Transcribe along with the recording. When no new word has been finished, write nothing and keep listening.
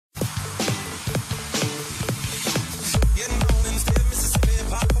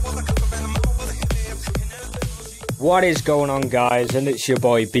What is going on, guys? And it's your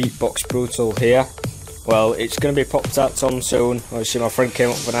boy Beatbox Brutal here. Well, it's going to be Pop Tart Tom soon. Obviously my friend came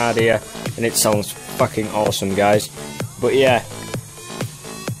up with an idea and it sounds fucking awesome, guys. But yeah,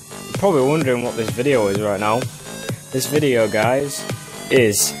 you're probably wondering what this video is right now. This video, guys,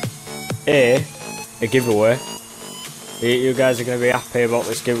 is a giveaway. You guys are going to be happy about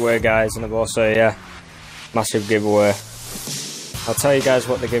this giveaway, guys, and I've also, yeah, massive giveaway. I'll tell you guys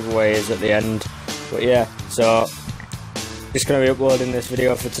what the giveaway is at the end. But yeah, so just going to be uploading this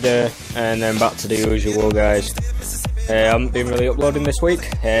video for today and then back to the usual, guys. I haven't been really uploading this week,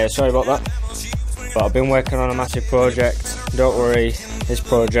 sorry about that, but I've been working on a massive project. Don't worry, this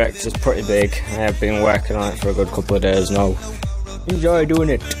project is pretty big. I have been working on it for a good couple of days now. Enjoy doing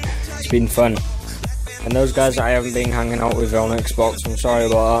it, it's been fun. And those guys that I haven't been hanging out with on Xbox, I'm sorry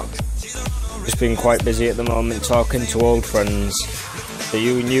about that. Just been quite busy at the moment talking to old friends. For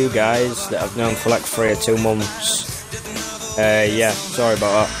you new guys that I've known for like 3 or 2 months, yeah, sorry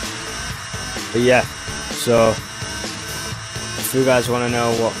about that. But yeah, so if you guys want to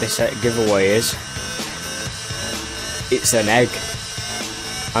know what this giveaway is, it's an egg.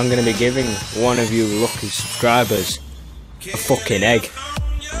 I'm going to be giving one of you lucky subscribers a fucking egg.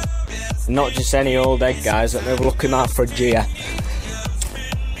 Not just any old egg, guys, that they're looking at for a year.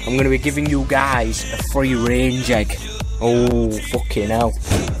 I'm going to be giving you guys a free range egg. Oh, fucking hell.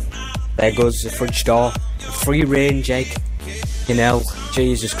 There goes the fridge door. A free range egg. Fucking hell.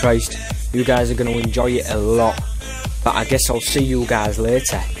 Jesus Christ. You guys are going to enjoy it a lot. But I guess I'll see you guys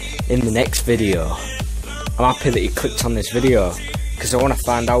later in the next video. I'm happy that you clicked on this video, because I want to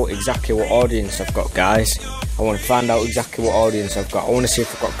find out exactly what audience I've got, guys. I want to find out exactly what audience I've got. I want to see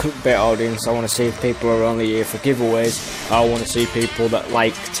if I've got a clickbait audience. I want to see if people are only here for giveaways. I want to see people that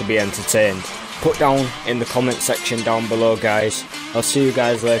like to be entertained. Put down in the comment section down below, guys. I'll see you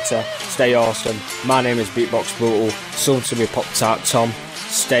guys later. Stay awesome. My name is Beatbox Brutal, soon to be Pop Tart Tom.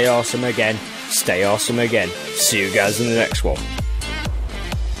 Stay awesome again. Stay awesome again. See you guys in the next one.